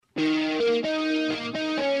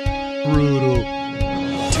Brutal.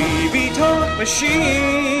 TV Talk Machine.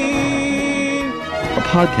 A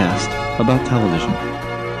podcast about television.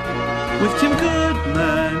 With Tim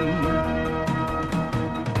Goodman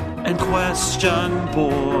and Question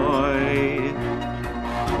Boy.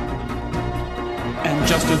 And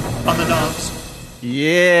Justin on the knobs.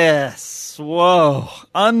 Yes. Whoa.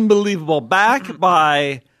 Unbelievable. Back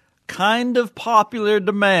by kind of popular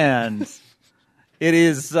demand. It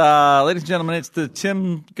is, ladies and gentlemen, it's the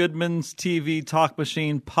Tim Goodman's TV Talk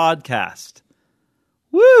Machine podcast.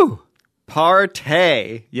 Woo!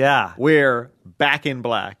 Partay. Yeah. We're back in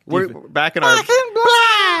black. We're back in Back in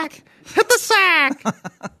black! Hit the sack!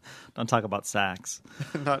 Don't talk about sacks.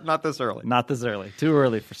 not this early. Not this early. Too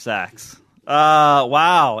early for sacks.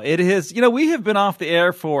 Wow. It is, we have been off the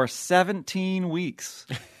air for 17 weeks.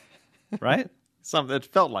 Right? Something it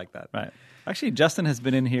felt like that. Right. Actually, Justin has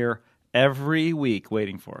been in here every week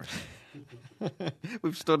waiting for us.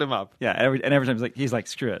 We've stood him up. Yeah, every time he's like,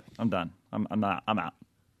 screw it. I'm done. I'm out.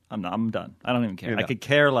 I'm done. I don't even care. I could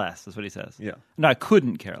care less, is what he says. Yeah. No, I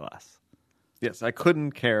couldn't care less. Yes, I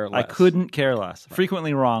couldn't care less. I couldn't care less. Right.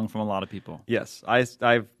 Frequently wrong from a lot of people. Yes, I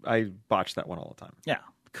botch that one all the time. Yeah,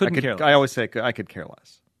 couldn't care less. I always say I could care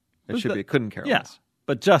less. It should be couldn't care less.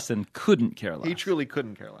 But Justin couldn't care less. He truly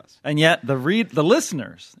couldn't care less. And yet the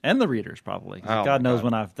listeners and the readers probably, God knows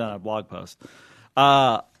when I've done a blog post,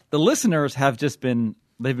 the listeners have just been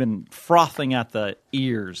frothing at the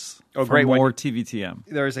ears for more TVTM.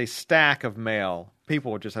 There's a stack of mail.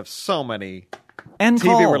 People just have so many and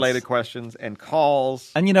TV-related questions and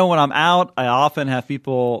calls. And when I'm out, I often have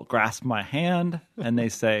people grasp my hand and they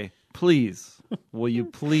say, please, will you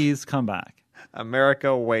please come back?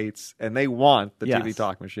 America waits, and they want the TV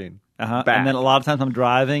Talk Machine back. And then a lot of times I'm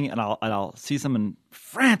driving, and I'll see someone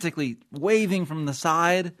frantically waving from the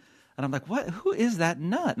side, and I'm like, "What? Who is that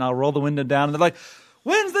nut?" And I'll roll the window down, and they're like,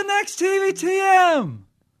 "When's the next TVTM?"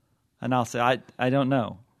 And I'll say, "I don't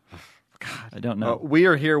know. God, I don't know." We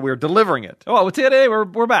are here. We're delivering it. Oh, well, today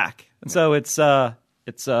we're back, and so it's. I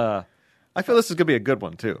feel this is going to be a good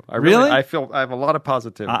one too. Really? I feel I have a lot of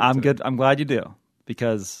positivity. I'm good. I'm glad you do,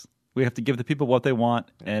 because we have to give the people what they want,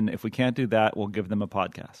 and if we can't do that, we'll give them a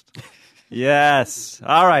podcast. Yes.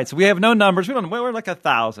 All right. So we have no numbers. We're like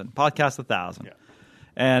 1,000. Podcast 1,000. Yeah.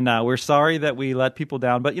 And we're sorry that we let people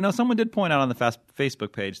down. But, someone did point out on the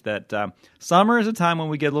Facebook page that summer is a time when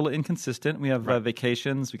we get a little inconsistent. We have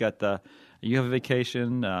vacations. You have a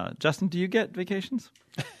vacation. Justin, do you get vacations?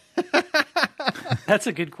 That's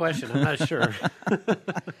a good question. I'm not sure.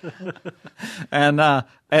 and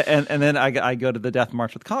then I go to the Death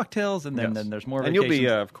March with cocktails, and then there's more vacations. And you'll be,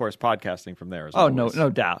 of course, podcasting from there as always. Oh, no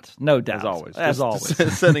doubt. As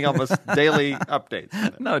always. Sending almost daily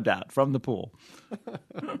updates. No doubt. From the pool.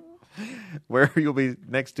 Where you'll be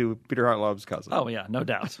next to Peter Hartlove's cousin. Oh, yeah. No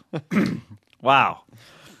doubt. Wow.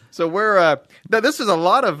 So this is a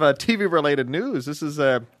lot of TV-related news. This is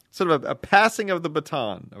sort of a passing of the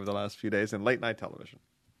baton over the last few days in late-night television.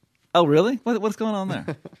 Oh, really? What's going on there?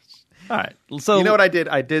 All right. So you know what I did?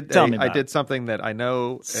 I did something that I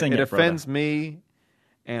know it offends me,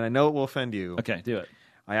 and I know it will offend you. Okay, do it.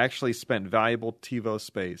 I actually spent valuable TiVo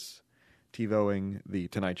space TiVoing the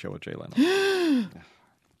Tonight Show with Jay Leno.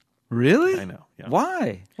 Really? I know. Yeah.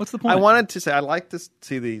 Why? What's the point? I wanted to say I like to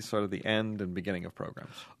see the sort of the end and beginning of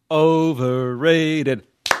programs. Overrated.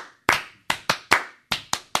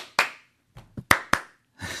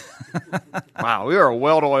 Wow, we are a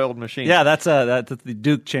well-oiled machine. Yeah, that's the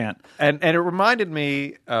Duke chant. And it reminded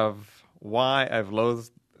me of why I've loathed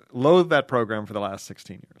that program for the last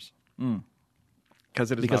 16 years.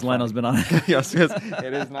 Because Leno's been on it. Yes,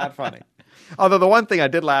 it is not funny. Although the one thing I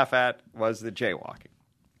did laugh at was the jaywalking.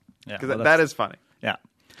 Because that is funny. Yeah.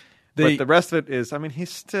 But the rest of it is,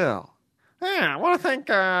 he's still... Yeah, I want to thank,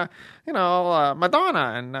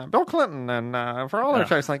 Madonna and Bill Clinton and for all their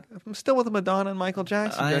choices. Like, I'm still with Madonna and Michael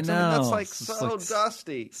Jackson. I know. That's so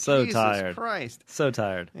dusty. So Jesus tired. Christ. So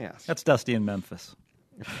tired. Yes. That's Dusty in Memphis.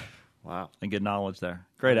 Wow. And good knowledge there.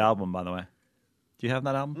 Great album, by the way. Do you have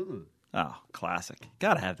that album? Oh, classic.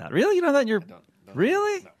 Gotta have that. Really? You know that?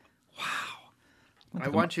 Really? No. Wow. I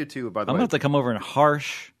want you to, by the way. I'm going to have to come over and I'm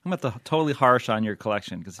going to totally harsh on your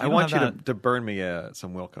collection. Because I want you to burn me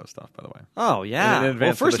some Wilco stuff, by the way. Oh, yeah.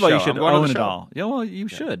 Well, first of all, you should own it all. Yeah, well, you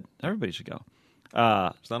should. Everybody should go.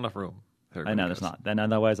 There's not enough room. I know there's not. Then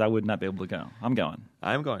otherwise, I would not be able to go. I'm going.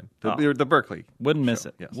 I'm going. The Berkeley. Wouldn't miss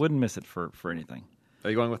it. Yes. Wouldn't miss it for anything. Are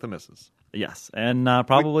you going with the missus? Yes. And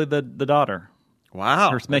probably the daughter.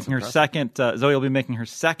 Wow. Zoe will be making her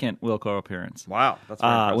second Wilco appearance. Wow. That's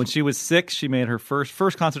very impressive. When she was 6, she made her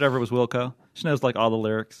first concert ever was Wilco. She knows all the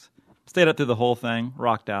lyrics. Stayed up through the whole thing.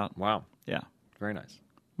 Rocked out. Wow. Yeah. Very nice.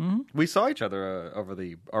 We saw each other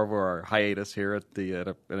over our hiatus here at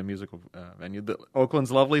a musical venue,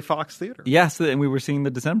 Oakland's lovely Fox Theater. Yes, and we were seeing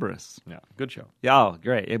the Decemberists. Yeah, good show. Yeah, oh,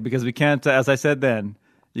 great. Because we can't, as I said then,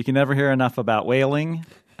 you can never hear enough about whaling,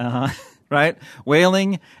 right?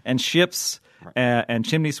 Whaling and ships and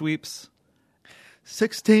chimney sweeps.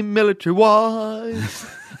 16 military wives.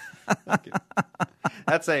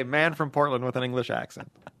 That's a man from Portland with an English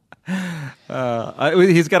accent.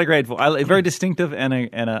 He's got a great voice, very distinctive and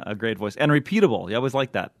a great voice, and repeatable. You always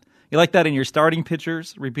like that. You like that in your starting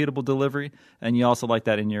pitchers, repeatable delivery, and you also like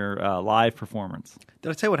that in your live performance.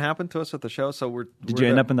 Did I tell you what happened to us at the show? So Did you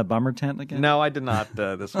end up in the bummer tent again? No, I did not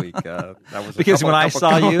this week. That was because when I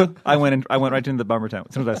saw you, I went right into the bummer tent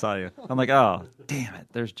as soon as I saw you. I'm like, oh, damn it,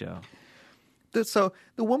 there's Joe. So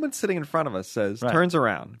the woman sitting in front of us turns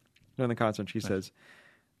around during the concert. She says,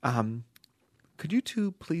 could you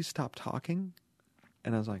two please stop talking?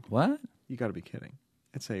 And I was like, what? You got to be kidding.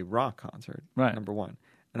 It's a rock concert, right? Number one.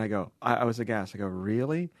 And I go, I was aghast. I go,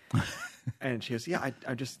 really? And she goes, yeah,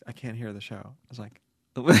 I can't hear the show. I was like,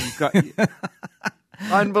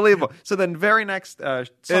 unbelievable. So then very next song.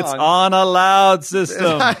 It's on a loud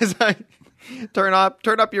system. It's like, turn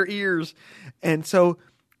up your ears. And so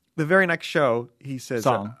the very next show, he says,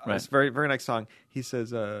 this very, very next song, he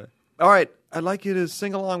says, all right, I'd like you to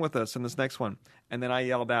sing along with us in this next one. And then I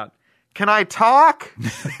yelled out, can I talk?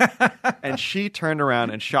 And she turned around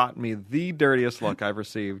and shot me the dirtiest look I've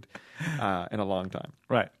received in a long time.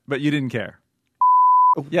 Right. But you didn't care.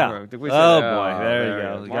 Yeah. Did we say boy. that?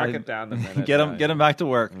 There you go. Mark it down a minute. Get him back to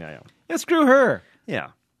work. Yeah. Yeah, screw her. Yeah.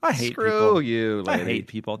 I hate people. Screw you, lady. I hate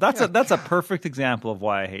people. That's a perfect example of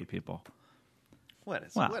why I hate people. Come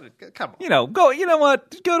on. You know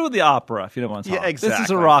what? Go to the opera if you don't want to talk. Yeah, exactly. This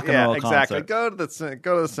is a rock and roll exactly. concert.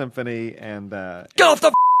 Go to the symphony and get off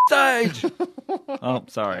the stage. Oh,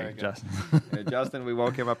 sorry, Justin. Justin, we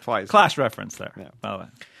woke him up twice. Clash reference there. Yeah. By the way.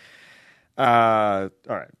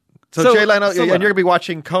 All right. So Jay Leno, and you're going to be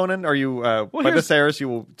watching Conan. Are you? By this airs, you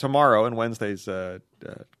will tomorrow and Wednesday's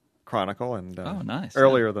Chronicle, and nice.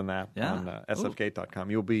 Earlier than that on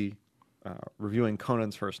sfgate.com, you'll be reviewing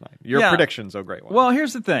Conan's first night. Your predictions, great one. Well,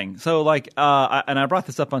 here's the thing. So, I brought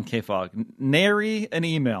this up on KFOG. Nary an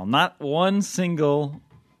email, not one single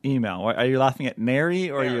email. Are you laughing at nary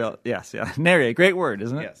or nary. Are you? Yes, yeah. Nary, a great word,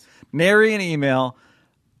 isn't it? Yes. Nary an email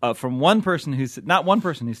from one person who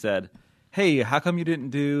said, "Hey, how come you didn't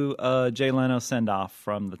do Jay Leno send off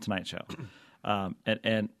from the Tonight Show?" But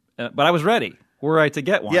I was ready. Were I to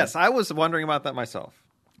get one? Yes, I was wondering about that myself.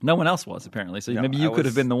 No one else was, apparently. So maybe you could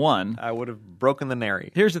have been the one. I would have broken the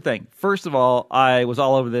nary. Here's the thing. First of all, I was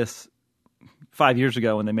all over this 5 years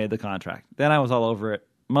ago when they made the contract. Then I was all over it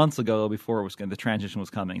months ago before the transition was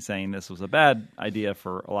coming, saying this was a bad idea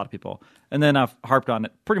for a lot of people. And then I've harped on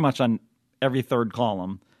it pretty much on every third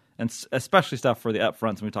column, and especially stuff for the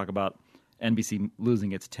upfronts when we talk about NBC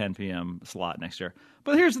losing its 10 p.m. slot next year.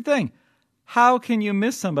 But here's the thing. How can you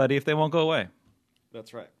miss somebody if they won't go away?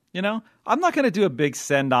 That's right. I'm not going to do a big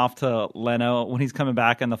send-off to Leno when he's coming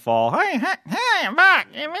back in the fall. Hey, I'm back.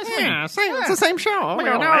 You missed me. It's the same show. An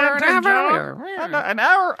hour and a half earlier.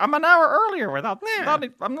 I'm an hour earlier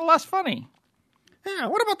I'm less funny. Yeah,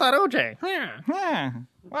 what about that OJ? Yeah.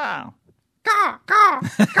 Wow. Go.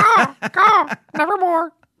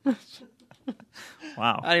 Nevermore.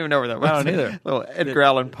 Wow. I don't even know where that was. I don't either. Little Edgar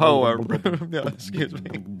Allan Poe. Excuse me.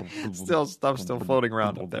 Stuff's still floating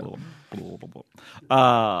around up there.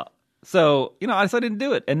 So, I decided to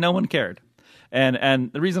do it, and no one cared.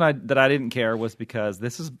 And the reason I didn't care was because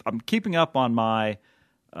I'm keeping up on my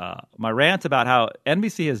rant about how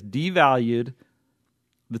NBC has devalued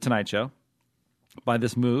the Tonight Show by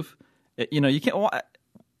this move. You can't.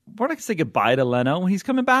 We're not going to say goodbye to Leno when he's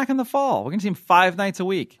coming back in the fall. We're going to see him 5 nights a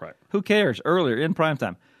week. Right. Who cares? Earlier in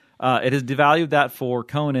primetime. It has devalued that for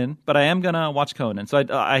Conan, but I am going to watch Conan. So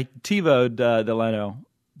I TiVo'd the Leno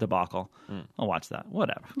debacle. I'll watch that.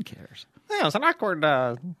 Whatever. Who cares? Yeah, it was an awkward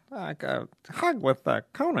hug with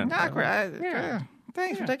Conan. Awkward.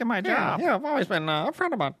 Thanks for taking my job. Yeah, I've always been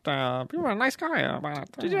upfront about you're a nice guy about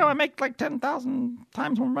it. Did you know I make like 10,000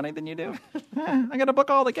 times more money than you do? I got to book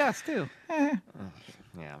all the guests too.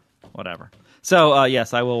 Yeah, whatever. So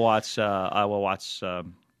yes, I will watch.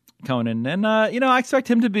 Conan, and I expect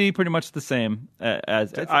him to be pretty much the same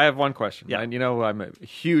as. I have one question. Yeah, and I'm a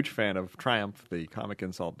huge fan of Triumph, the comic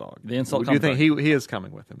insult dog. The insult. Do you think he is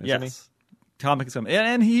coming with him? Isn't yes. Comic is coming,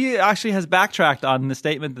 and he actually has backtracked on the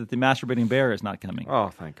statement that the masturbating bear is not coming. Oh,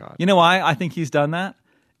 thank God! You know why I think he's done that?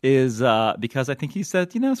 is because I think he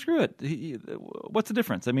said, screw it. What's the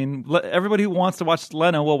difference? I mean, everybody who wants to watch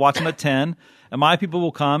Leno will watch him at 10, and my people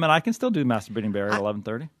will come, and I can still do Masturbating Barry at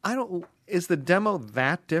 11:30. I don't. Is the demo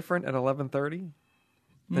that different at 11:30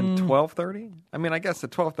 than 12:30? I mean, I guess at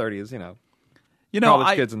 12:30 is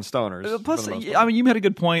college kids and stoners. Plus, I mean, you made a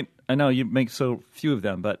good point. I know you make so few of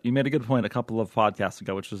them, but you made a good point a couple of podcasts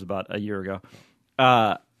ago, which was about a year ago,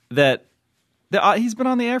 that he's been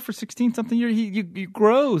on the air for 16-something years. He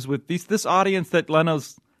grows with this audience that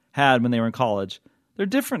Leno's had when they were in college. They're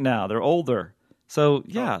different now. They're older. So,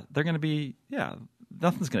 they're going to be,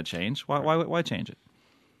 nothing's going to change. Why change it?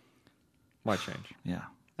 Why change? Yeah.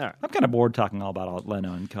 All right. I'm kind of bored talking all about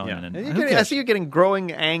Leno and Conan. Yeah. I see you getting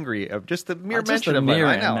growing angry of just the mere mention of Leno.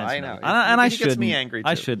 I know. And I shouldn't. Gets me angry, too.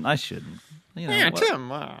 I shouldn't.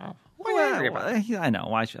 Tim. I know.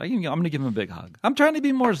 Why should I'm going to give him a big hug. I'm trying to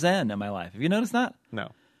be more zen in my life. Have you noticed that? No.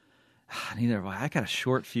 Neither have I. I got a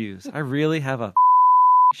short fuse. I really have a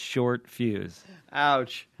short fuse.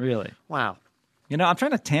 Ouch. Really. Wow. I'm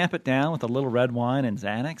trying to tamp it down with a little red wine and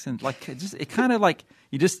Xanax, and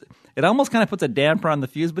it almost kind of puts a damper on the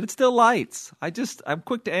fuse, but it still lights. I'm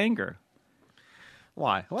quick to anger.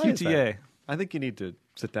 Why? QTA. I think you need to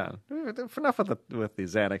sit down. Enough with the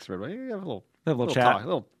Xanax red wine. You have a little chat. Talk, have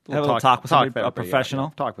a little talk with somebody, a professional.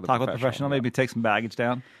 Yeah. Talk with a professional. Maybe take some baggage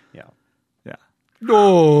down. Yeah. Yeah.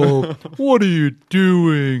 Oh, what are you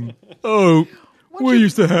doing? Oh, we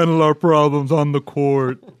used to handle our problems on the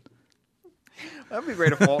court. That'd be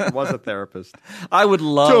great if Walton was a therapist. I would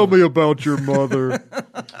love. Tell me about your mother.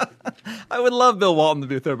 I would love Bill Walton to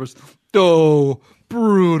be a therapist. Oh,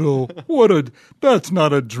 brutal. That's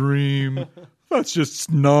not a dream. That's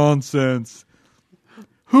just nonsense.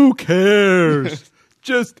 Who cares?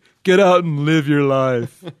 Just get out and live your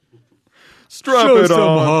life. Show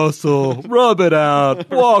some hustle. Rub it out.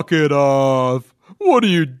 Walk it off. What are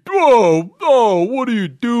you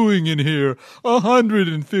doing in here?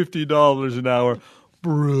 $150 an hour.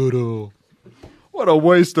 Brutal. What a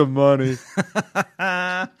waste of money.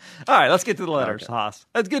 All right, let's get to the letters, Haas.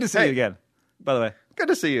 It's good to see you again, by the way. Good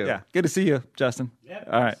to see you. Yeah, good to see you, Justin. Yep.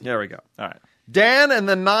 All right. There we go. All right. Dan and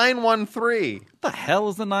the 913. What the hell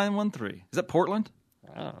is the 913? Is that Portland?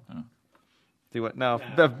 Oh. See what? No,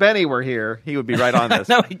 if Benny were here, he would be right on this.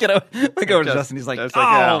 No, we go over to Justin. He's like,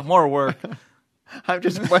 more work. I'm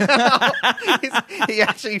just. He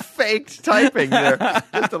actually faked typing there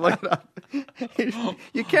just to look it up.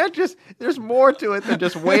 You can't just. There's more to it than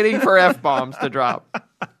just waiting for F-bombs to drop.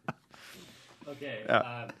 Okay.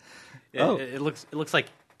 It looks like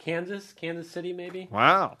Kansas City, maybe.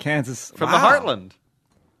 Wow, Kansas from the Heartland.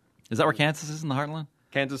 Is that where Kansas is in the Heartland?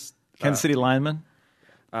 Kansas City lineman.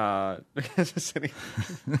 Kansas City.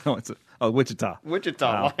 No, Wichita.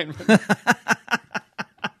 Wichita lineman.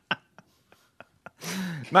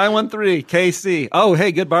 913 KC. Oh,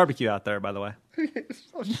 hey, good barbecue out there, by the way.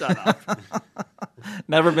 Oh, shut up.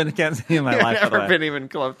 Never been to Kansas City in my life. Never been even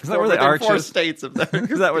close. Is that where the arch is? 4 states of there.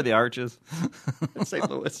 Is that where the arch is? In St.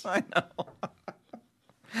 Louis. I know.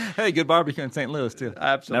 Hey, good barbecue in St. Louis, too.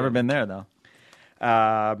 Absolutely. Never been there, though.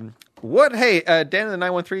 Dan in the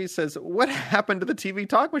 913 says, what happened to the TV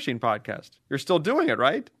Talk Machine podcast? You're still doing it,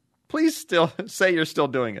 right? Please still say you're still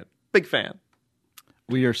doing it. Big fan.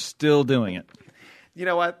 We are still doing it. You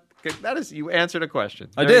know what? That is, you answered a question.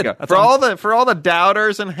 I did. For all the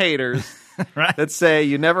doubters and haters right. that say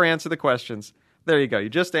you never answer the questions, there you go. You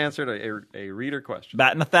just answered a reader question.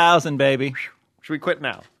 Batting 1,000, baby. Should we quit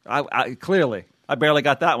now? Clearly. I barely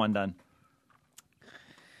got that one done.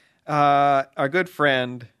 Our good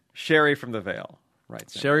friend, Sherry from the Vale. Right.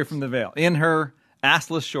 Sherry from the Vale. In her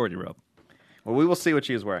assless shorty robe. Well, we will see what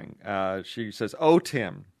she is wearing. She says, "Oh,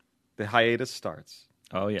 Tim, the hiatus starts.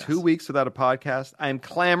 Oh, yes. 2 weeks without a podcast. I am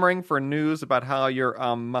clamoring for news about how your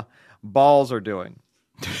balls are doing."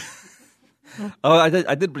 Oh, I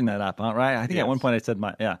did bring that up, huh? Right? I think at one point I said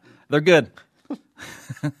they're good.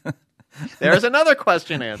 There's another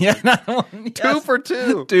question answered. Yeah, Two for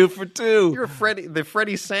two. 2 for 2. You're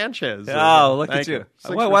Freddie Sanchez. Oh, look at you.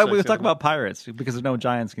 Why we talk about? about Pirates? Because no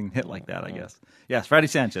Giants can hit like that, I guess. Yes, Freddie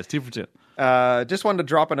Sanchez, 2 for 2. Just wanted to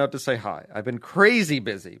drop a note to say hi. I've been crazy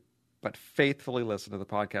busy, but faithfully listen to the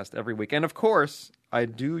podcast every week. And of course, I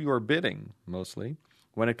do your bidding, mostly,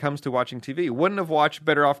 when it comes to watching TV. Wouldn't have watched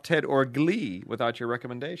Better Off Ted or Glee without your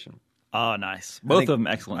recommendation. Oh, nice. Both of them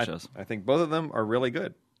excellent shows. I think both of them are really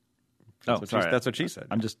good. Sorry. That's what she said.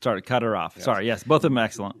 I'm just trying to cut her off. Yes. Sorry. Yes, both of them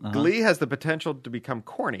excellent. Uh-huh. Glee has the potential to become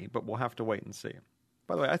corny, but we'll have to wait and see.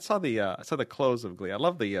 By the way, I saw the close of Glee. I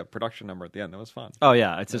love the production number at the end. That was fun. Oh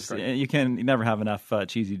yeah, it's just you never have enough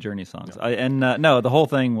cheesy Journey songs. No. The whole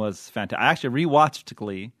thing was fantastic. I actually rewatched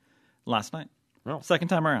Glee last night. Second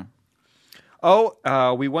time around.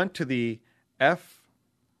 Oh, we went to the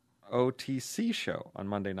FOTC show on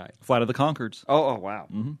Monday night. Flight of the Conchords. Oh, wow.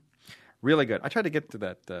 Mm-hmm. Really good. I tried to get to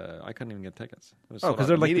that. I couldn't even get tickets. Because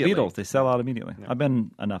they're like the Beatles. They sell out immediately. Yeah. I've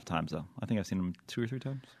been enough times, though. I think I've seen them 2 or 3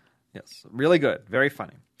 times. Yes. Really good. Very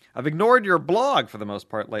funny. I've ignored your blog for the most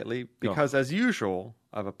part lately because, as usual,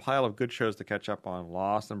 I have a pile of good shows to catch up on,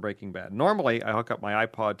 Lost and Breaking Bad. Normally, I hook up my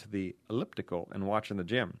iPod to the elliptical and watch in the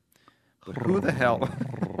gym. But who the hell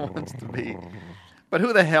wants to be? But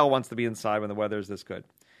who the hell wants to be inside when the weather is this good?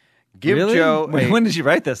 Give really? Joe. When did you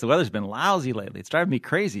write this? The weather's been lousy lately. It's driving me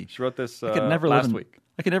crazy. She wrote this last week.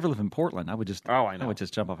 I could never live in Portland. I would just. Oh, I know. I would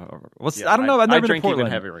just jump off. I don't know. I've never been to Portland.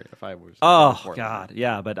 Even heavier if I was. Oh God,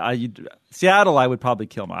 yeah. But Seattle, I would probably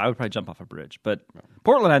kill. I would probably jump off a bridge. But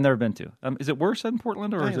Portland, I've never been to. Is it worse than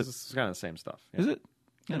Portland, or is it? It's kind of the same stuff. Yeah. Is it?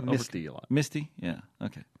 Yeah, misty a lot. Misty, yeah.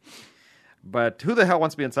 Okay. But who the hell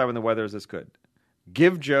wants to be inside when the weather is this good?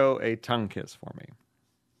 Give Joe a tongue kiss for me.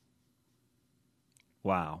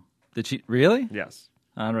 Wow. Did she really? Yes.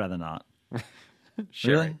 I'd rather not.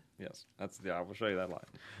 Really? Yes. I will show you that line.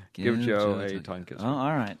 Give Joe a tongue kiss. Oh, all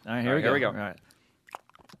right. Here we go. All right.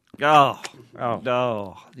 Oh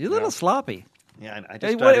no! You're a little sloppy. Yeah, I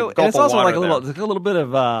just it's also like a little bit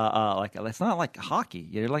of like it's not like hockey.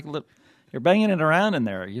 You're like you're banging it around in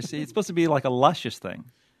there. You see, it's supposed to be like a luscious thing.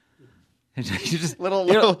 You just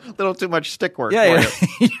little too much stick work. Yeah,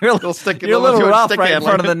 you're a little rough right in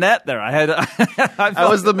front of the net there. I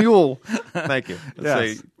was the mule. Thank you.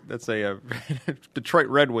 That's a Detroit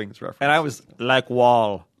Red Wings reference. And I was like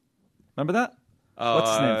Wall. Remember that?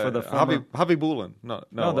 What's his name for the former? Javi Bulin. No,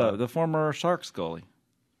 the former Sharks goalie.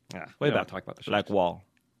 Yeah, way back. Talk about the Sharks. Like Wall.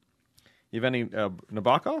 Evgeny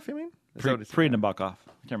Nabokov, you mean? Pre-Nabokov. I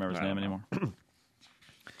can't remember his name anymore.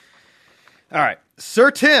 All right.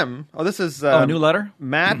 Sir Tim. Oh, this is a new letter?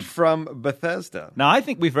 Matt from Bethesda. Now, I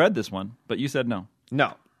think we've read this one, but you said no.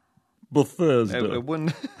 No. Bethesda. It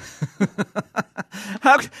wouldn't.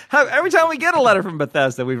 how every time we get a letter from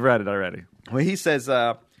Bethesda, we've read it already. Well, he says,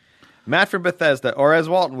 Matt from Bethesda, or as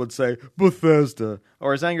Walton would say, Bethesda.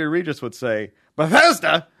 Or as Angry Regis would say,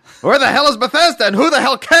 Bethesda? Where the hell is Bethesda and who the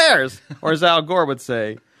hell cares? Or as Al Gore would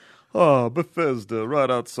say, Bethesda,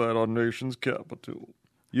 right outside our nation's capital.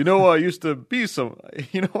 I used to be someone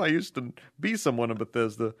in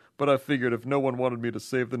Bethesda, but I figured if no one wanted me to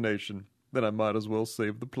save the nation, then I might as well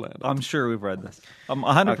save the planet. I'm sure we've read this. I'm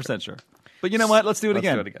 100% sure. But you know what? Let's do it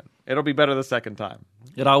again. Let's do it again. It'll be better the second time.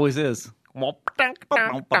 It always is.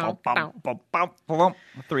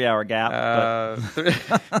 3-hour gap.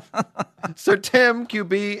 Sir Tim,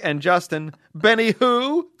 QB, and Justin. Benny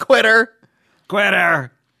who? Quitter.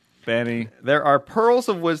 Benny. There are pearls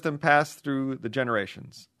of wisdom passed through the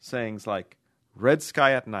generations. Sayings like, red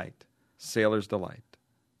sky at night, sailor's delight.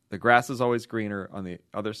 The grass is always greener on the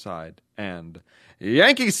other side. And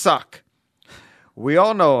Yankees suck. We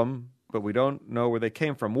all know them, but we don't know where they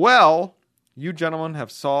came from. Well, you gentlemen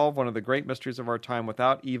have solved one of the great mysteries of our time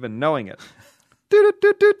without even knowing it.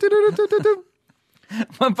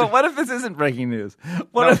 But what if this isn't breaking news?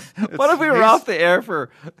 What if we were off the air for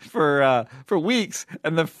weeks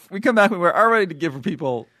and we come back and we're already to give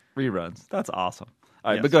people reruns? That's awesome.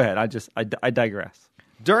 All right, yes. But go ahead. I digress.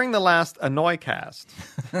 During the last Annoycast,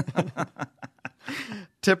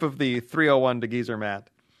 tip of the 301 to Geezer Matt,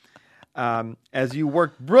 as you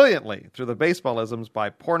worked brilliantly through the baseballisms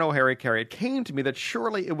by Porno Harry Carey, it came to me that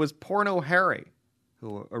surely it was Porno Harry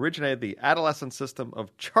who originated the adolescent system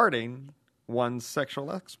of charting one's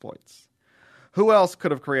sexual exploits. Who else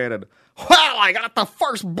could have created, well, I got the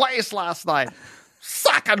first base last night,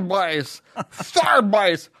 second base, third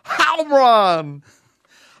base, home run.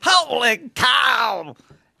 Holy cow!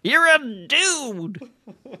 You're a dude!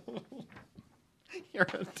 You're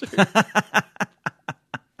a dude.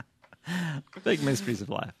 Big mysteries of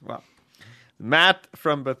life. Well, Matt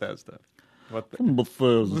from Bethesda. From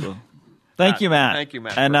Bethesda. Thank you, Matt. Thank you,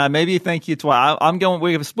 Matt. And maybe thank you twice. I'm going.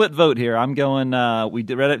 We have a split vote here. I'm going. We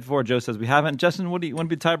read it before. Joe says we haven't. Justin, what do you want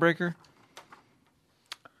to be tiebreaker?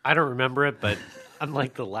 I don't remember it, but I'm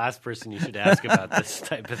like the last person you should ask about this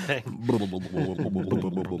type of thing.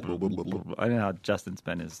 I know how Justin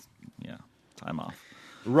spent his time off.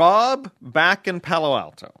 Rob back in Palo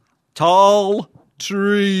Alto. Tall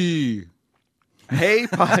tree. Hey,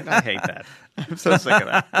 I hate that. I'm so sick of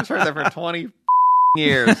that. I've heard that for 20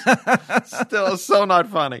 years. Still so not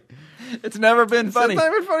funny. It's never been funny. It's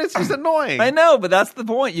never been funny. It's just annoying. I know, but that's the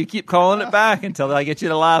point. You keep calling it back until I get you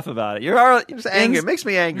to laugh about it. You're just angry. It makes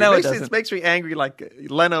me angry. No, it makes me angry like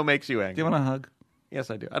Leno makes you angry. Do you want a hug?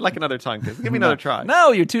 Yes, I do. I'd like another tongue kiss. Give me another try.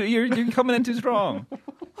 No, you're coming in too strong.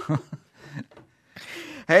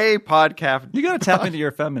 Hey, podcast. You got to tap into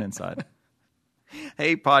your feminine side.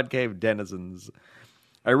 Hey, Podcave denizens.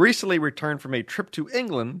 I recently returned from a trip to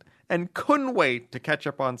England and couldn't wait to catch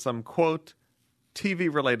up on some, quote,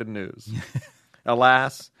 TV-related news.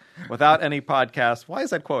 Alas, without any podcast. Why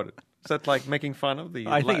is that quoted? Is that like making fun of the...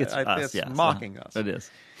 I think it's us, yes. Mocking us. It is.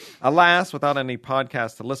 Alas, without any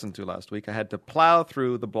podcast to listen to last week, I had to plow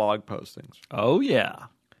through the blog postings. Oh, yeah.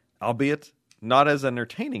 Albeit not as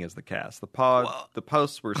entertaining as the cast. The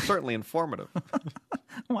posts were certainly informative.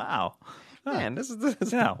 Wow. Man, this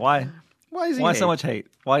is Yeah, why? Why is he Why so much hate?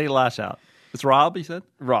 Why do you lash out? It's Rob, you said?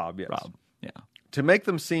 Rob, yes. Rob, yeah. To make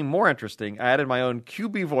them seem more interesting, I added my own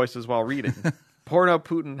QB voices while reading. Porno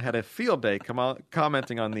Putin had a field day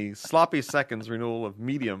commenting on the sloppy seconds renewal of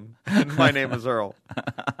Medium, and my name is Earl.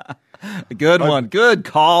 Good one. Good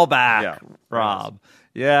callback, Yeah. Rob.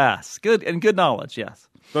 Yes. Good and good knowledge, yes.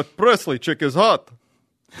 That Presley chick is hot.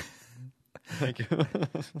 Thank you.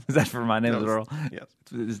 Is that for my name is Earl? Yes.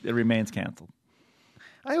 It remains canceled.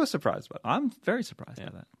 I was surprised by it. I'm very surprised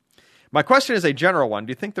by that. My question is a general one.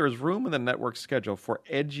 Do you think there is room in the network's schedule for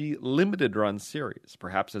edgy, limited-run series,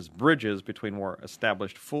 perhaps as bridges between more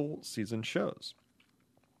established full-season shows?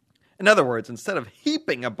 In other words, instead of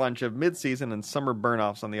heaping a bunch of mid-season and summer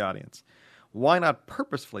burn-offs on the audience, why not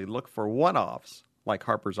purposefully look for one-offs like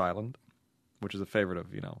Harper's Island, which is a favorite of,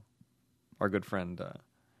 our good friend,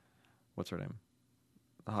 what's her name?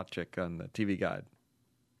 The hot chick on the TV Guide.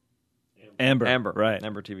 Amber. Right.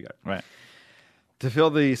 Amber TV Guide. Right. To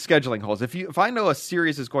fill the scheduling holes. If I know a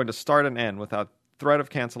series is going to start and end without threat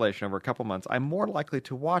of cancellation over a couple months, I'm more likely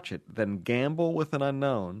to watch it than gamble with an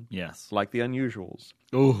unknown. Yes. Like The Unusuals.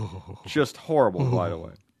 Oh. Just horrible, by the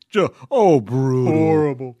way.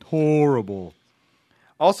 Brutal. Horrible.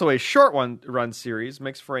 Also, a short run series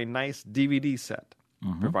makes for a nice DVD set,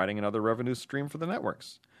 providing another revenue stream for the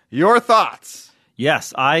networks. Your thoughts?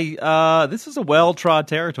 Yes, this is a well-trod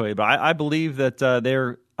territory, but I believe that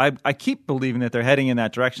I keep believing that they're heading in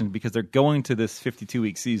that direction because they're going to this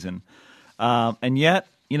 52-week season. And yet,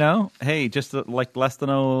 hey, just like less than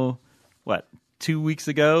 2 weeks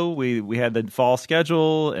ago, we had the fall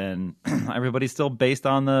schedule, and everybody's still based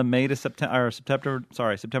on the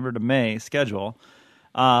September to May schedule.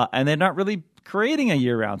 And they're not really creating a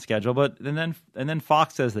year-round schedule, but and then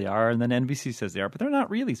Fox says they are, and then NBC says they are, but they're not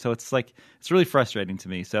really. So it's really frustrating to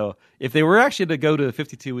me. So if they were actually to go to a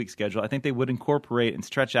 52-week schedule, I think they would incorporate and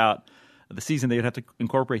stretch out the season. They would have to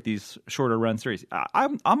incorporate these shorter run series.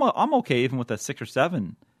 I'm okay even with a 6 or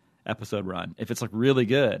 7 episode run if it's really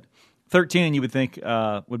good. 13 you would think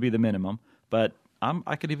would be the minimum, but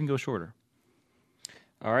I could even go shorter.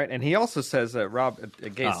 All right, and he also says that Rob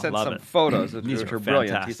again sent some it. photos which are brilliant.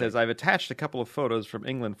 Fantastic. He says, I've attached a couple of photos from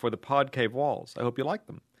England for the Podcave walls. I hope you like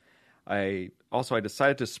them. I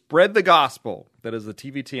decided to spread the gospel, that is the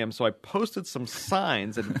TVTM, so I posted some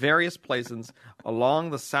signs at various places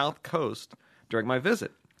along the south coast during my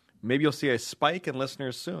visit. Maybe you'll see a spike in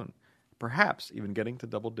listeners soon, perhaps even getting to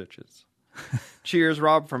double digits. Cheers,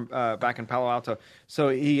 Rob, from back in Palo Alto. So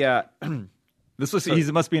he...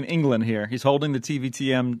 He must be in England here. He's holding the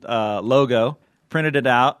TVTM logo, printed it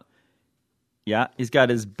out. Yeah, he's got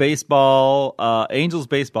his baseball, Angels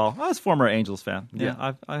baseball. I was a former Angels fan.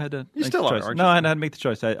 Yeah, I had to. You still are, aren't you? No, I had to make the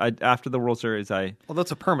choice. I after the World Series, Well, that's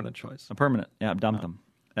a permanent choice. Yeah, I dumped him,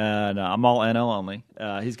 and I'm all NL only.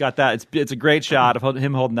 He's got that. It's a great shot of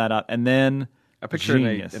him holding that up, and then a picture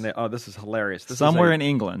genius. This is hilarious. This Somewhere is in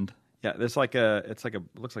England. Yeah, there's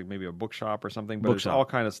looks like maybe a bookshop or something, but there's all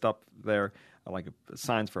kind of stuff there, like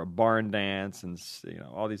signs for a barn dance and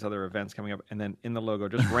all these other events coming up, and then in the logo,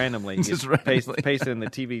 just randomly, paste in the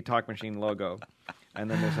TV Talk Machine logo, and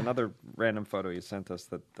then there's another random photo he sent us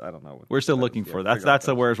that I don't know. We're still looking for that's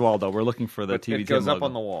the Where's Waldo. We're looking for the TV. It goes logo. up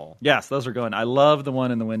on the wall. Yes, those are going. I love the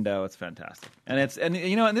one in the window. It's fantastic, and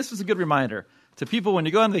and this is a good reminder to people when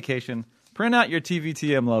you go on vacation. Print out your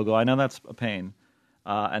TVTM logo. I know that's a pain.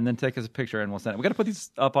 And then take us a picture, and we'll send it. We got to put these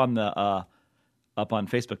up on the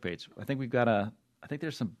Facebook page. I think I think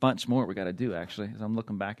there's some bunch more we got to do. Actually, as I'm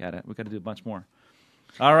looking back at it, we got to do a bunch more.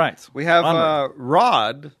 All right, we have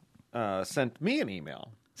Rod sent me an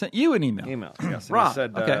email. Sent you an email. Yes. Rod. He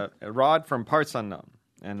said, okay. Rod from Parts Unknown,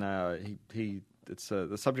 and it's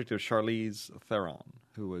the subject of Charlize Theron,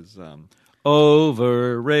 who was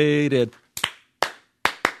overrated.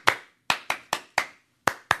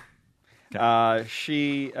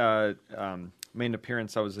 She made an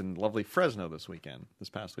appearance. I was in lovely Fresno this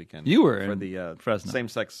past weekend. You were for in the Fresno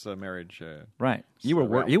same-sex marriage. Right. You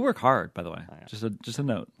work hard, by the way. Oh, yeah. Just a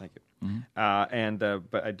note. Thank you. But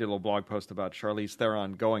I did a little blog post about Charlize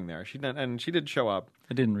Theron going there. She did show up.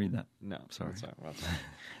 I didn't read that. No, Sorry.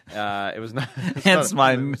 It was not. Hence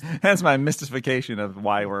my mystification of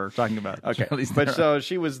why we're talking about it. Okay, but so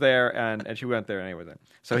she was there, and she went there anyway. Then,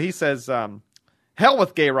 so he says, "Hell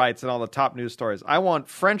with gay rights and all the top news stories. I want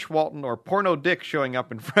French Walton or Porno Dick showing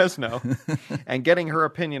up in Fresno and getting her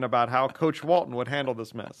opinion about how Coach Walton would handle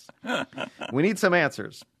this mess. We need some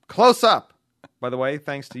answers. Close up. By the way,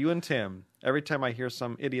 thanks to you and Tim, every time I hear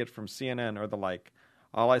some idiot from CNN or the like,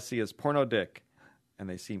 all I see is Porno Dick, and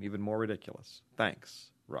they seem even more ridiculous.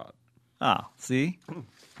 Thanks, Rod." Oh, see?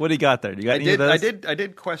 What do you got there? Do you got any of those? I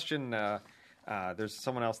did question. There's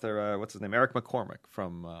someone else there. What's his name? Eric McCormick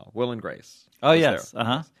from Will and Grace. Oh, yes.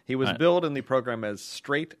 Uh-huh. He was billed in the program as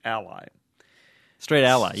straight ally. Straight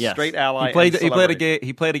ally, yes. Straight ally. He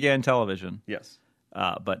played a gay on television. Yes.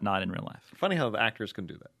 But not in real life. Funny how the actors can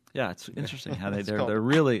do that. Yeah, it's interesting how they're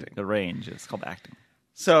really acting. The range. It's called acting.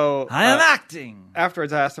 So I am acting.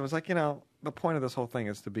 Afterwards, I asked him, I was like, the point of this whole thing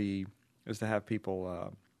is to have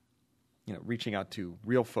people, reaching out to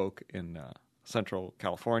real folk in Central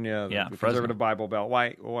California, the conservative Bible Belt.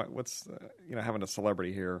 What's having a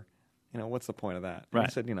celebrity here? What's the point of that? Right. And I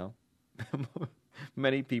said,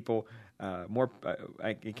 many people more.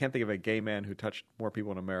 I can't think of a gay man who touched more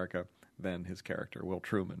people in America than his character, Will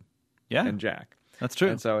Truman. Yeah, and Jack. That's true.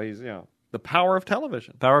 And so he's the power of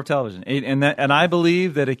television. Power of television, and I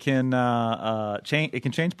believe that it can change. It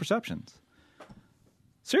can change perceptions.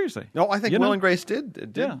 Seriously. No, I think Will and Grace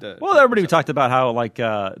did. Well, everybody talked about how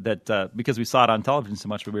that because we saw it on television so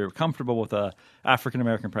much, but we were comfortable with a African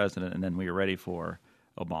American president, and then we were ready for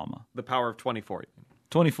Obama. The power of 24.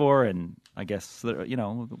 24, and I guess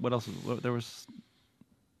what else? There was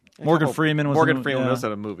Morgan Freeman was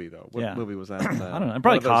at a movie though. What movie was that? I don't know.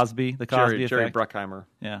 Probably Cosby. The Cosby Jerry effect. Bruckheimer.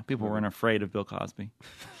 Yeah, people weren't afraid of Bill Cosby.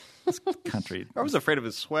 This country. I was afraid of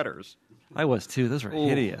his sweaters. I was too. Those were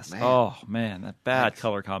hideous. Man. Oh man, that bad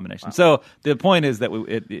color combination. Wow. So the point is that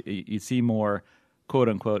you see more "quote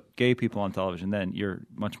unquote" gay people on television, then you're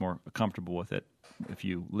much more comfortable with it. If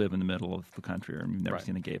you live in the middle of the country or you've never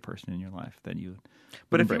seen a gay person in your life, then you.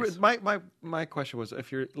 But if my question was,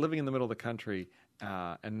 if you're living in the middle of the country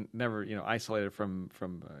and never isolated from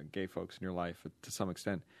gay folks in your life to some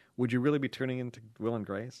extent, would you really be tuning into Will and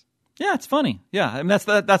Grace? Yeah, it's funny. Yeah, I mean that's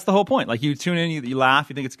the whole point. Like you tune in, you laugh,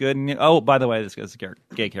 you think it's good, and by the way, this guy's a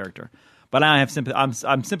gay character. But I have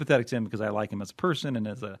I'm sympathetic to him because I like him as a person and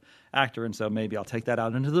as an actor, and so maybe I'll take that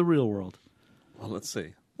out into the real world. Well, let's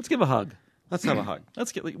see. Let's give a hug. Let's have a hug.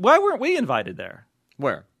 Why weren't we invited there?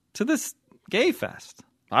 Where? To this gay fest.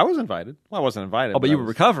 I was invited. Well, I wasn't invited. Oh, but you were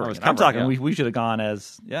recovering. I'm talking. Yeah. We should have gone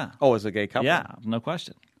as as a gay couple. Yeah, no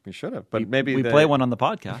question. We should have. But maybe we play one on the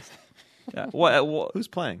podcast. Yeah. What? Who's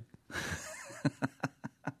playing?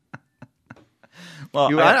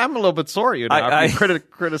 Well, I'm a little bit sorry. I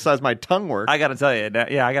criticize my tongue work. I got to tell you,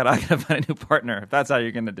 I got to find a new partner if that's how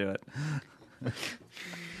you're going to do it.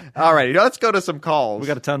 All right, let's go to some calls. We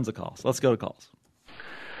got tons of calls. Let's go to calls.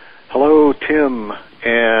 Hello, Tim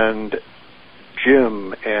and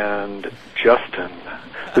Jim and Justin.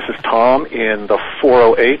 This is Tom in the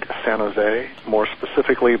 408, San Jose, more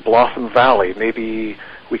specifically Blossom Valley. Maybe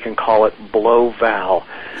we can call it Blow Val.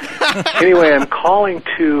 Anyway, I'm calling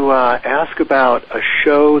to ask about a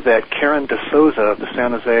show that Karen DeSouza of the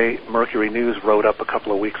San Jose Mercury News wrote up a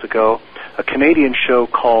couple of weeks ago, a Canadian show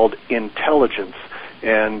called Intelligence.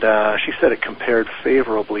 And she said it compared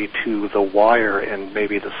favorably to The Wire and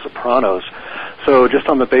maybe The Sopranos. So just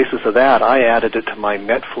on the basis of that, I added it to my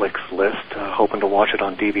Netflix list, hoping to watch it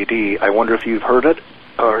on DVD. I wonder if you've heard it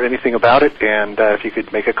or anything about it, and if you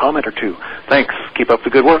could make a comment or two. Thanks. Keep up the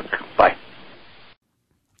good work. Bye.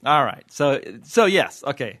 All right. So yes.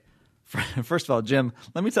 Okay. First of all, Jim,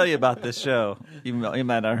 let me tell you about this show you might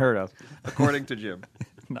not have heard of. According to Jim.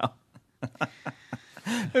 No.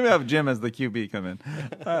 Maybe have Jim as the QB come in.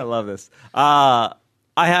 I love this. I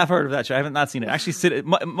have heard of that show. I haven't not seen it. Actually,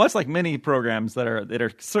 much like many programs that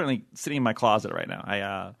are certainly sitting in my closet right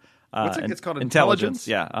now. It's called Intelligence?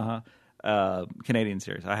 Yeah. Canadian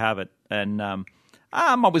series. I have it, and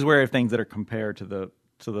I'm always wary of things that are compared to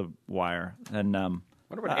the Wire. And I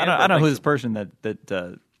don't know who this person that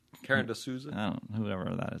Karen DeSouza. I don't know,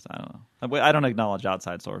 whoever that is. I don't know. I don't acknowledge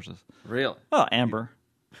outside sources. Really? Well, Amber,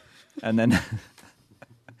 and then.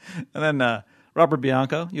 And then Robert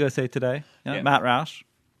Bianco, USA Today, Matt Roush,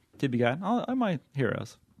 TV Guide, all my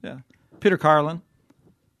heroes. Yeah, Peter Carlin,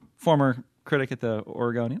 former critic at the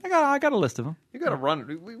Oregonian. I got a list of them. You got to run.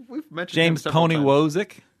 We've mentioned James him Pony times.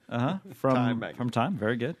 Wozik, from Time,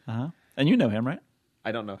 very good. And you know him, right?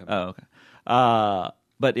 I don't know him. Oh, okay.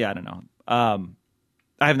 But yeah, I don't know.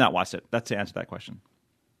 I have not watched it. That's the answer to that question.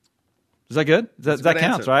 Is that good? That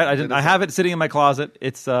counts, answer. right? I have it sitting in my closet.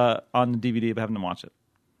 It's on the DVD, but I haven't watched it.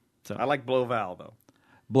 So I like Blow Val, though.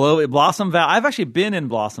 Blossom Valley. I've actually been in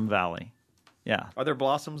Blossom Valley. Yeah. Are there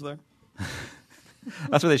blossoms there?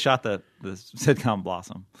 That's where they shot the sitcom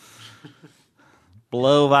Blossom.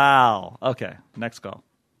 Blow Val. Okay, next call.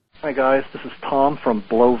 Hi guys, this is Tom from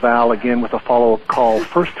Blow Val again with a follow-up call.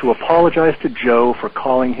 First, to apologize to Joe for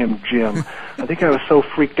calling him Jim. I think I was so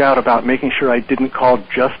freaked out about making sure I didn't call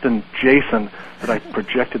Justin Jason that I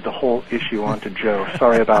projected the whole issue onto Joe.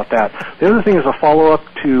 Sorry about that. The other thing is a follow-up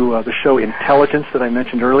to the show Intelligence that I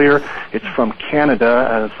mentioned earlier. It's from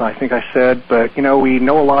Canada, as I think I said, but we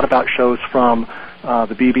know a lot about shows from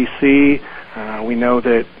the BBC. We know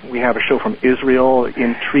that we have a show from Israel,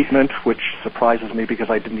 In Treatment, which surprises me because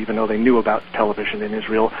I didn't even know they knew about television in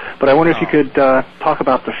Israel. But I wonder if you could talk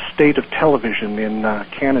about the state of television in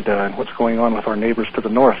Canada and what's going on with our neighbors to the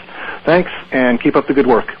north. Thanks, and keep up the good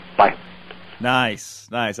work. Bye. Nice.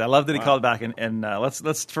 I love that he called back. And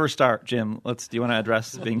let's first start, Jim. Do you want to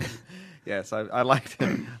address being? Yes, I liked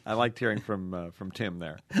him. I liked hearing from Tim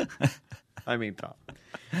there. I mean, Tom.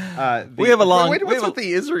 We have a long. What's with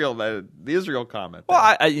the Israel comment? Well,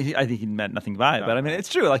 I think he meant nothing by it, but I mean, it's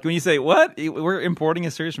true. Like when you say, "What? We're importing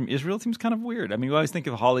a series from Israel," it seems kind of weird. I mean, we always think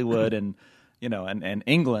of Hollywood and and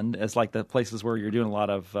England as like the places where you're doing a lot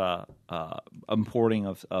of importing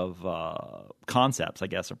of concepts, I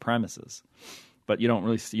guess, or premises. But you don't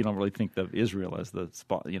really think of Israel as the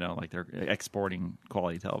spot. Like they're exporting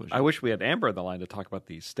quality television. I wish we had Amber on the line to talk about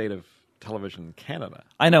the state of television in Canada.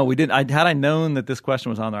 I know we did. Had I known that this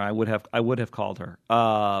question was on there, I would have called her.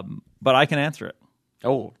 But I can answer it.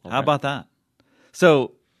 Oh, okay. How about that?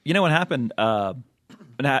 So what happened? Not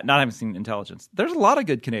having seen Intelligence, there's a lot of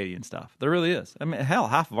good Canadian stuff. There really is. I mean, hell,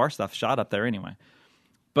 half of our stuff shot up there anyway.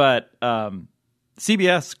 But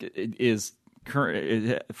CBS is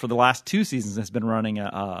for the last 2 seasons has been running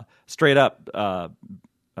a straight up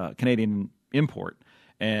Canadian import.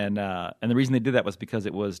 And the reason they did that was because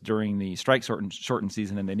it was during the strike shortened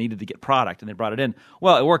season, and they needed to get product, and they brought it in.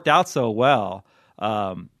 Well, it worked out so well,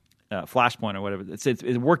 Flashpoint or whatever.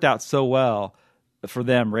 It worked out so well for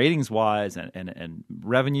them, ratings wise and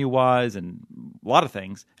revenue wise, and a lot of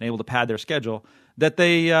things, and able to pad their schedule. That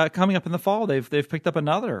they coming up in the fall, they've picked up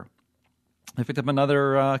another. They picked up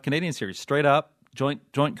another Canadian series, straight up joint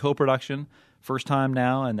co-production. First time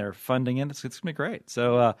now, and they're funding it. It's going to be great.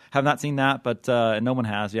 So have not seen that, but no one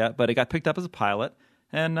has yet. But it got picked up as a pilot.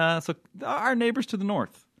 And so our neighbors to the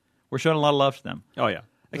north, we're showing a lot of love to them. Oh, yeah.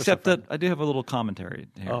 Except that I do have a little commentary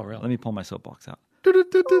here. Oh, really? Let me pull my soapbox out.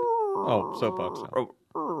 Oh, soapbox.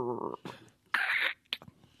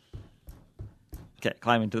 Okay,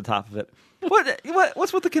 climbing to the top of it.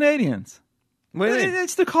 What's with the Canadians? What do you mean?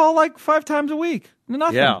 It's the call like 5 times a week.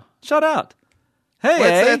 Nothing. Yeah. Shut out. Hey,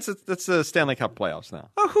 well, it's the Stanley Cup playoffs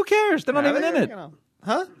now. Oh, who cares? They're not even in it.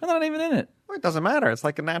 Huh? They're not even in it. Well, it doesn't matter. It's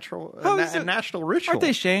like a national ritual. Aren't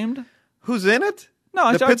they shamed? Who's in it?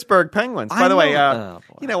 No, the Pittsburgh Penguins. By the way,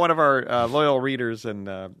 one of our loyal readers and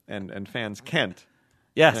fans, Kent.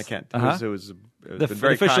 Yes, Kent, who's the been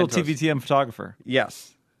very official kind to us. TVTM photographer.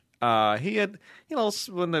 Yes, he had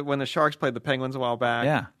when the Sharks played the Penguins a while back.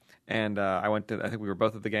 Yeah, and I went to. I think we were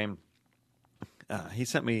both at the game. He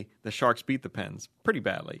sent me the Sharks beat the Pens pretty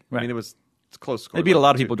badly. Right. I mean, it's close score. They beat a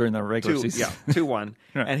lot of people during the regular season. Yeah, 2-1.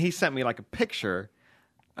 Right. And he sent me like a picture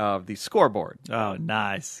of the scoreboard. Oh,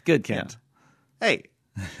 nice. Good, Kent. Yeah. Hey,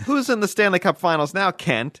 who's in the Stanley Cup Finals now,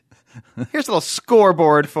 Kent? Here's a little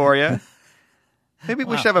scoreboard for you. Maybe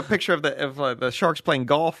we should have a picture of the Sharks playing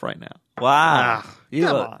golf right now. Wow. You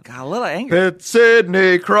come look, on. got a little angry. It's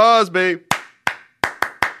Sidney Crosby.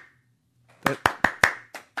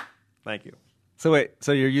 Thank you. So wait,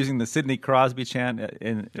 you're using the Sidney Crosby chant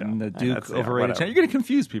in the Duke overrated chant? You're going to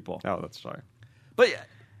confuse people. Oh, that's sorry. But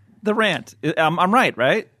the rant, I'm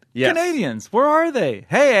right? Yes. Canadians, where are they?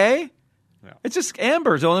 Hey, Yeah. It's just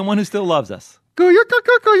Amber's the only one who still loves us. Go your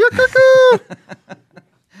cuckoo.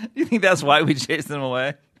 You think that's why we chase them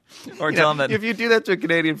away? Or tell them that if you do that to a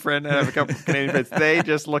Canadian friend and have a couple of Canadian friends, they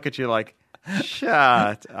just look at you like,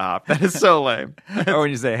 shut up. That is so lame. Or when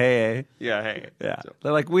you say, hey. Yeah, hey. Yeah.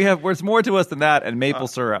 They're like, there's more to us than that and maple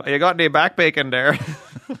syrup. You got any back bacon there?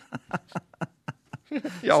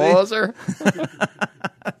 You loser.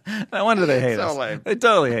 No wonder they hate us. So lame. They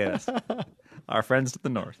totally hate us. Our friends to the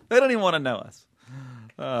north. They don't even want to know us.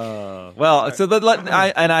 I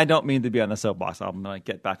don't mean to be on the soapbox. I'm going to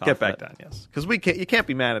get back off. Get back down, yes. Because you can't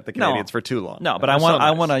be mad at the Canadians for too long. No, but I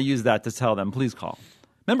want to use that to tell them, please call.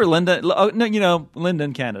 Remember Linda? Linda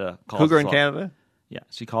in Canada calls Cougar us in all. Canada? Yeah,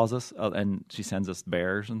 she calls us and she sends us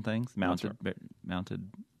bears and things. Mounted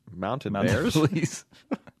bears? Police.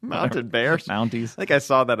 Mounted bears? Mounties. I think I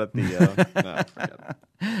saw that at the... no, forget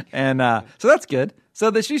it. And so that's good. So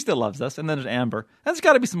that she still loves us. And then there's Amber. There's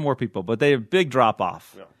got to be some more people, but they have big drop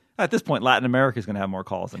off. Yeah. At this point, Latin America is going to have more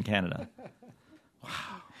calls than Canada. Wow.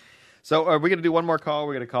 So are we going to do one more call? Or are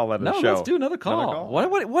we going to call that a show? No, let's do another call. What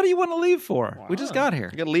do you want to leave for? Wow. We just got here.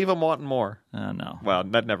 You're going to leave them wanting more. No. Well,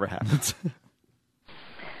 that never happens.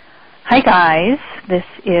 Hi, guys. This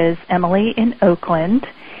is Emily in Oakland,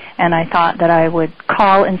 and I thought that I would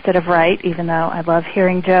call instead of write, even though I love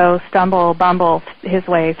hearing Joe bumble his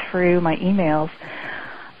way through my emails.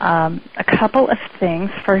 A couple of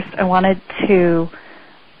things. First, I wanted to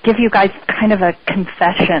give you guys kind of a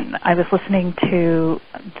confession. I was listening to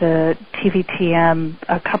the TVTM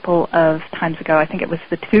a couple of times ago. I think it was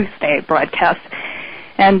the Tuesday broadcast.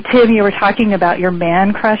 And Tim, you were talking about your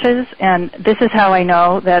man crushes, and this is how I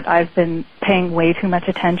know that I've been paying way too much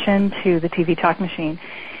attention to the TV talk machine.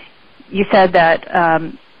 You said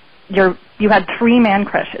that you had 3 man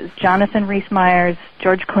crushes: Jonathan Rhys-Meyers,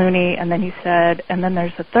 George Clooney, and then you said, and then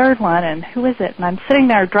there's a third one, and who is it? And I'm sitting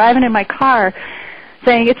there driving in my car,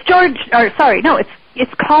 saying it's Colin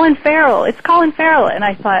Farrell. It's Colin Farrell, and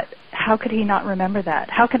I thought, how could he not remember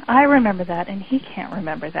that? How can I remember that, and he can't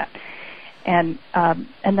remember that? And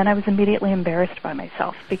then I was immediately embarrassed by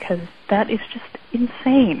myself because that is just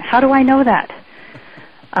insane. How do I know that?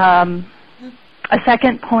 A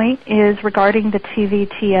second point is regarding the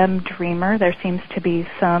TVTM Dreamer. There seems to be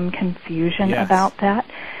some confusion about that.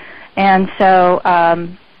 And so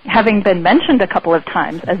having been mentioned a couple of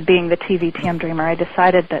times as being the TVTM Dreamer, I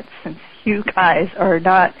decided that since you guys are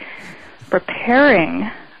not preparing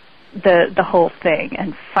the whole thing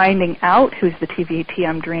and finding out who's the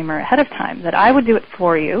TVTM Dreamer ahead of time, that I would do it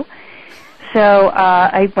for you. So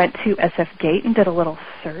I went to SF Gate and did a little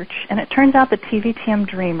search, and it turns out the TVTM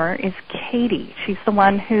Dreamer is Katie. She's the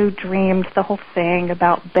one who dreamed the whole thing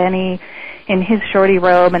about Benny in his shorty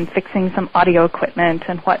robe and fixing some audio equipment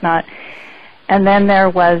and whatnot. And then there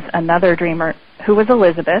was another dreamer who was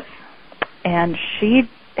Elizabeth, and she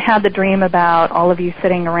had the dream about all of you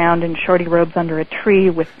sitting around in shorty robes under a tree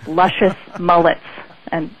with luscious mullets.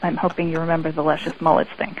 And I'm hoping you remember the luscious mullets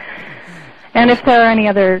thing. And if there are any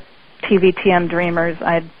other TVTM dreamers,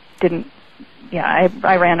 I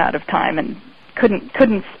ran out of time and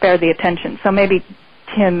couldn't spare the attention. So maybe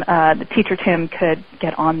Tim, the teacher Tim, could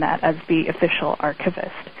get on that as the official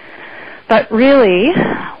archivist. But really,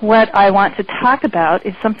 what I want to talk about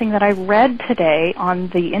is something that I read today on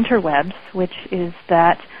the interwebs, which is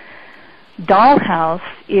that Dollhouse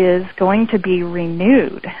is going to be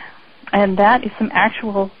renewed. And that is some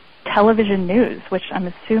actual television news, which I'm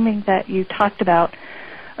assuming that you talked about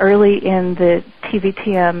early in the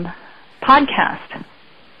TVTM podcast,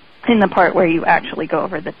 in the part where you actually go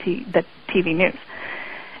over the TV news.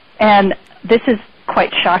 And this is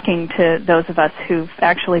quite shocking to those of us who've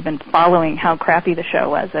actually been following how crappy the show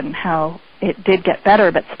was and how it did get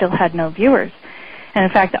better but still had no viewers. And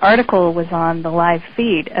in fact, the article was on the live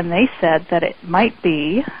feed, and they said that it might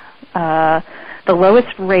be the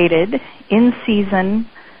lowest rated in-season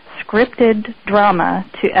scripted drama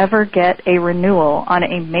to ever get a renewal on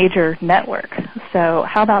a major network. So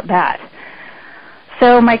how about that?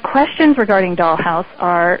 So my questions regarding Dollhouse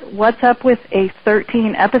are, what's up with a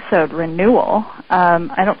 13-episode renewal?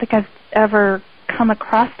 I don't think I've ever come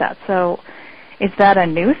across that. So is that a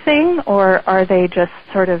new thing, or are they just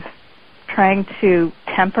sort of trying to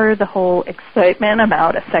temper the whole excitement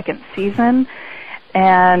about a second season?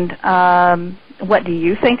 And what do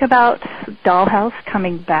you think about Dollhouse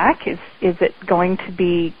coming back? Is it going to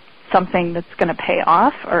be something that's going to pay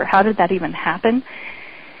off, or how did that even happen?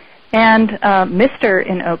 And Mr.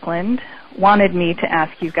 in Oakland wanted me to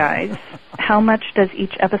ask you guys, how much does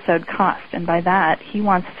each episode cost? And by that, he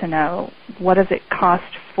wants to know, what does it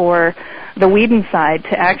cost for the Whedon side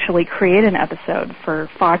to actually create an episode for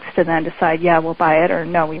Fox to then decide, yeah, we'll buy it, or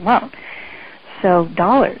no, we won't? So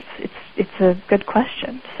dollars, it's a good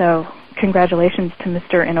question. So congratulations to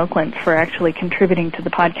Mr. in Oakland for actually contributing to the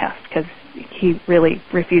podcast, because he really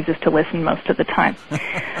refuses to listen most of the time.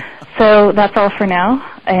 So that's all for now,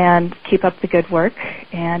 and keep up the good work,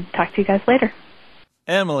 and talk to you guys later.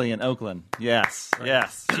 Emily in Oakland. Yes.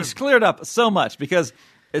 She's cleared up so much, because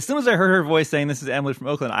as soon as I heard her voice saying, this is Emily from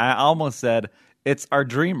Oakland, I almost said, it's our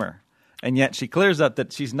dreamer. And yet she clears up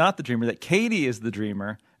that she's not the dreamer, that Katie is the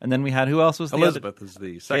dreamer. And then we had, who else was the Elizabeth other? is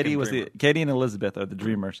the second dreamer. Katie and Elizabeth are the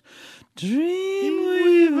dreamers.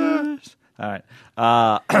 Dreamweavers. All right.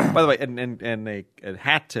 By the way, and a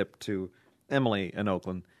hat tip to Emily in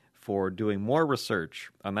Oakland for doing more research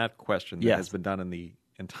on that question than has been done in the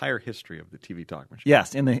entire history of the TV talk machine.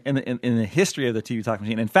 Yes, in the history of the TV talk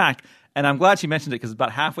machine. In fact, and I'm glad she mentioned it because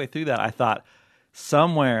about halfway through that, I thought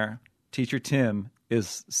somewhere Teacher Tim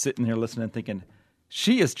is sitting here listening and thinking,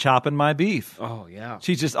 she is chopping my beef. Oh, yeah.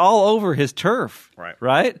 She's just all over his turf.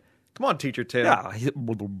 Right? Come on, Teacher Tim. Yeah. He's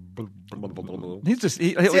just...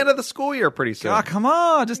 It's the end of the school year pretty soon. Oh, come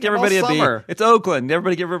on. Just give everybody a beat. It's Oakland.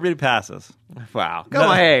 Everybody give everybody passes. Wow.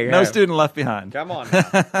 Come on. Hey. No student left behind. Come on.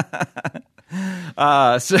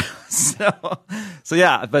 So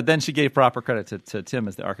yeah, but then she gave proper credit to Tim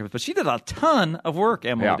as the archivist. But she did a ton of work,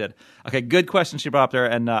 Emily did. Okay, good question she brought up there.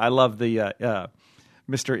 And I love the...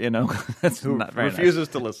 Mr. in Oakland. That's who not very refuses nice.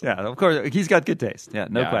 to listen. Yeah, of course. He's got good taste. Yeah,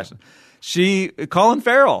 no question. Colin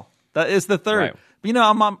Farrell. That is the third. Right. But, you know,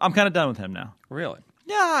 I'm kind of done with him now. Really?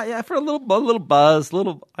 Yeah. For a little buzz,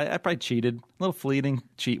 I probably cheated, a little fleeting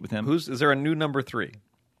cheat with him. Is there a new number 3?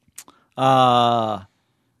 Not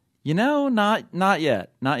yet.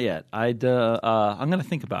 I'm going to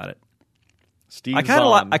think about it. I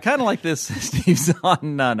kind of like this. Steve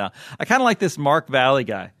Zahn. No. I kind of like this Mark Valley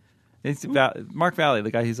guy. It's Mark Valley, the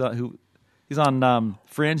guy he's on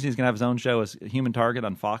Fringe. He's gonna have his own show as Human Target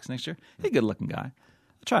on Fox next year. He's a good-looking guy.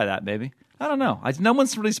 I'll try that, maybe. I don't know. No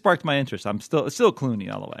one's really sparked my interest. It's still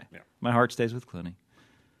Clooney all the way. Yeah. My heart stays with Clooney.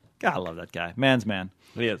 God, I love that guy. Man's man.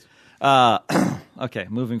 He is. Okay,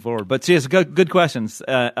 moving forward. But she has good questions.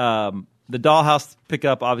 The Dollhouse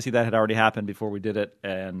pickup, obviously, that had already happened before we did it,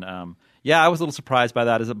 and I was a little surprised by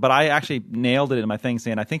that. But I actually nailed it in my thing,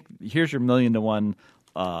 saying, "I think here's your 1,000,000-to-1."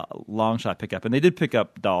 Long shot pickup, and they did pick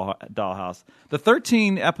up Dollhouse. The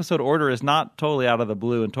 13 episode order is not totally out of the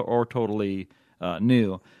blue or totally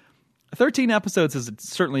new. 13 episodes is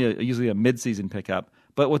certainly usually a mid-season pickup,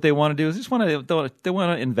 but what they want to do is they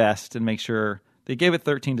want to invest and make sure they gave it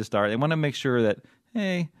 13 to start. They want to make sure that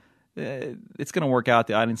it's going to work out.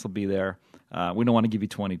 The audience will be there. We don't want to give you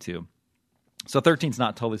 22, so 13 is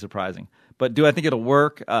not totally surprising. But do I think it'll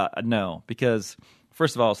work? No, because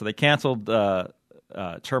first of all, so they canceled.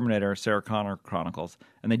 Terminator, Sarah Connor Chronicles,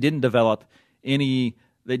 and they didn't develop any.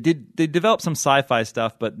 They developed some sci-fi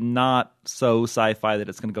stuff, but not so sci-fi that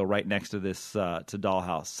it's going to go right next to this to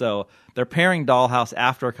Dollhouse. So they're pairing Dollhouse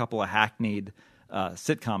after a couple of hackneyed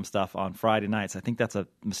sitcom stuff on Friday nights. I think that's a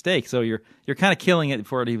mistake. So you're kind of killing it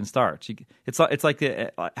before it even starts. It's like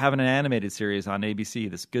having an animated series on ABC,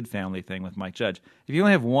 this Good Family thing with Mike Judge. If you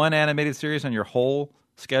only have one animated series on your whole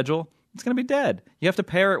schedule, it's going to be dead. You have to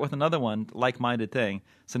pair it with another one, like-minded thing.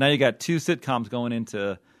 So now you got 2 sitcoms going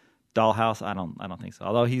into Dollhouse. I don't think so.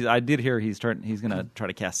 Although I did hear he's going to try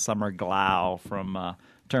to cast Summer Glau from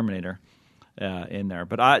Terminator in there.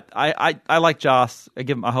 But I like Joss. I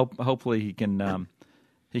give him. Hopefully he can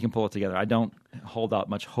pull it together. I don't hold out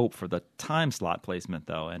much hope for the time slot placement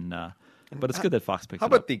though, but it's good that Fox picks it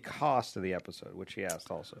up. How about the cost of the episode, which he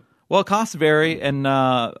asked also? Well, costs vary, and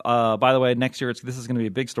by the way, next year this is going to be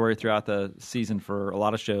a big story throughout the season for a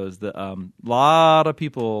lot of shows. A lot of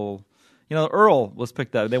people, Earl was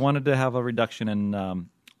picked up. They wanted to have a reduction in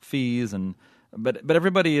fees, but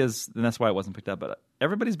everybody is, and that's why it wasn't picked up. But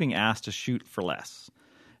everybody's being asked to shoot for less,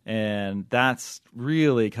 and that's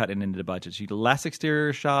really cutting into the budget. You less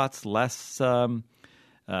exterior shots, less. That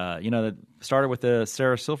started with the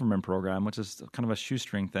Sarah Silverman program, which is kind of a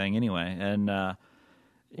shoestring thing anyway, and.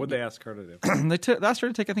 What'd they ask her to do? They asked her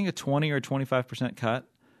to take, I think, a 20 or 25% cut.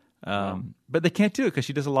 But they can't do it because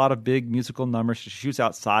she does a lot of big musical numbers. She shoots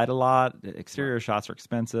outside a lot. Exterior shots are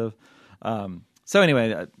expensive. So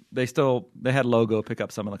anyway, they had Logo pick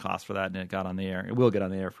up some of the costs for that, and it got on the air. It will get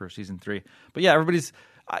on the air for season 3. But yeah, everybody's,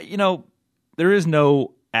 there is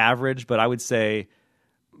no average, but I would say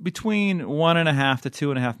between $1.5 to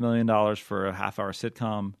 $2.5 million for a half-hour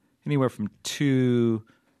sitcom, anywhere from $2 to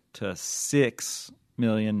 $6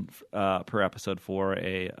 million per episode for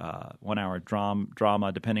a 1 hour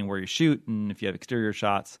drama, depending where you shoot and if you have exterior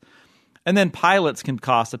shots. And then pilots can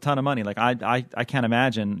cost a ton of money. Like I can't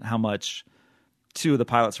imagine how much 2 of the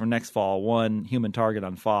pilots for next fall, one Human Target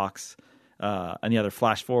on Fox, and the other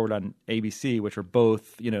Flash Forward on ABC, which are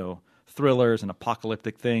both thrillers and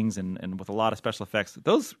apocalyptic things and with a lot of special effects.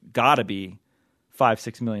 Those gotta be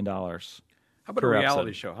 $5-6 million. How about a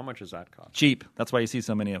reality show? How much does that cost? Cheap. That's why you see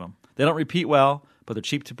so many of them. They don't repeat well, but they're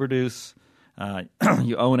cheap to produce.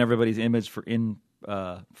 You own everybody's image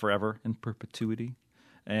forever, in perpetuity.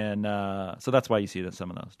 And so that's why you see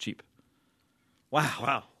some of those cheap.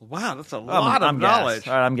 Wow! That's a lot of knowledge. Gassed.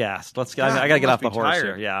 All right, I'm gassed. I got to get off the horse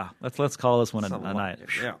here. Yeah, let's call this one a night.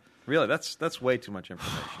 Yeah, really, that's way too much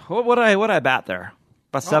information. What I bat there?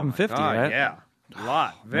 About 750, right? Yeah, a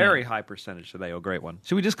lot. Very high percentage today. Oh, great one.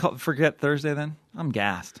 Should we just forget Thursday then? I'm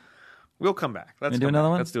gassed. We'll come back. Let's do another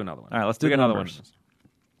one? Let's do another one. All right, let's do We got another one. numbers.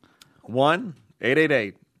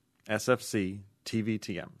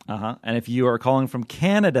 1-888-SFC-TVTM. And if you are calling from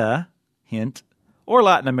Canada, hint, or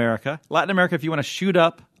Latin America, if you want to shoot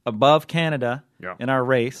up above Canada in our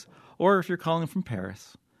race, or if you're calling from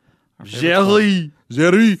Paris. Jerry,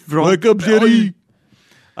 wake up, Jerry.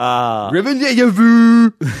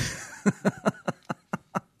 Réveillez-vous.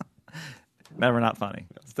 Never not funny.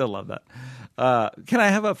 Still love that. Can I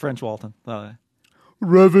have a French Walton?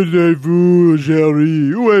 Réveillez-vous,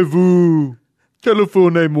 Jerry. Où êtes-vous?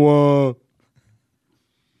 Téléphonez-moi.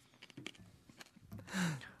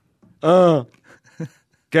 1,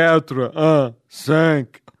 4, 1, 5,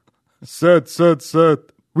 7, 7, 7,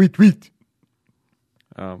 8, 8.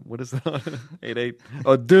 What is that? 8, 8.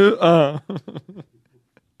 Oh, 2, 1.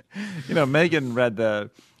 Megan read the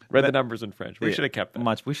numbers in French. We should have kept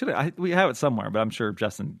that. We have it somewhere, but I'm sure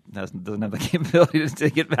Justin doesn't have the capability to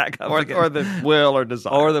take it back up again. Or the will or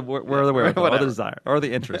desire. Or the wherewithal, or the desire, or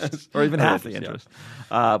the interest, or even half the interest.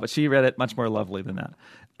 Yeah. But she read it much more lovely than that.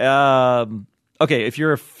 Okay, if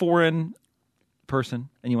you're a foreign person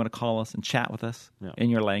and you want to call us and chat with us in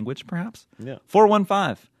your language, perhaps,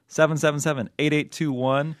 415-777-8821. If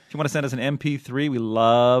you want to send us an MP3, we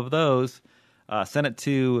love those. Send it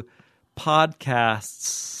to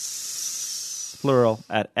podcasts, plural,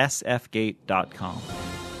 at sfgate.com.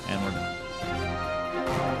 And we're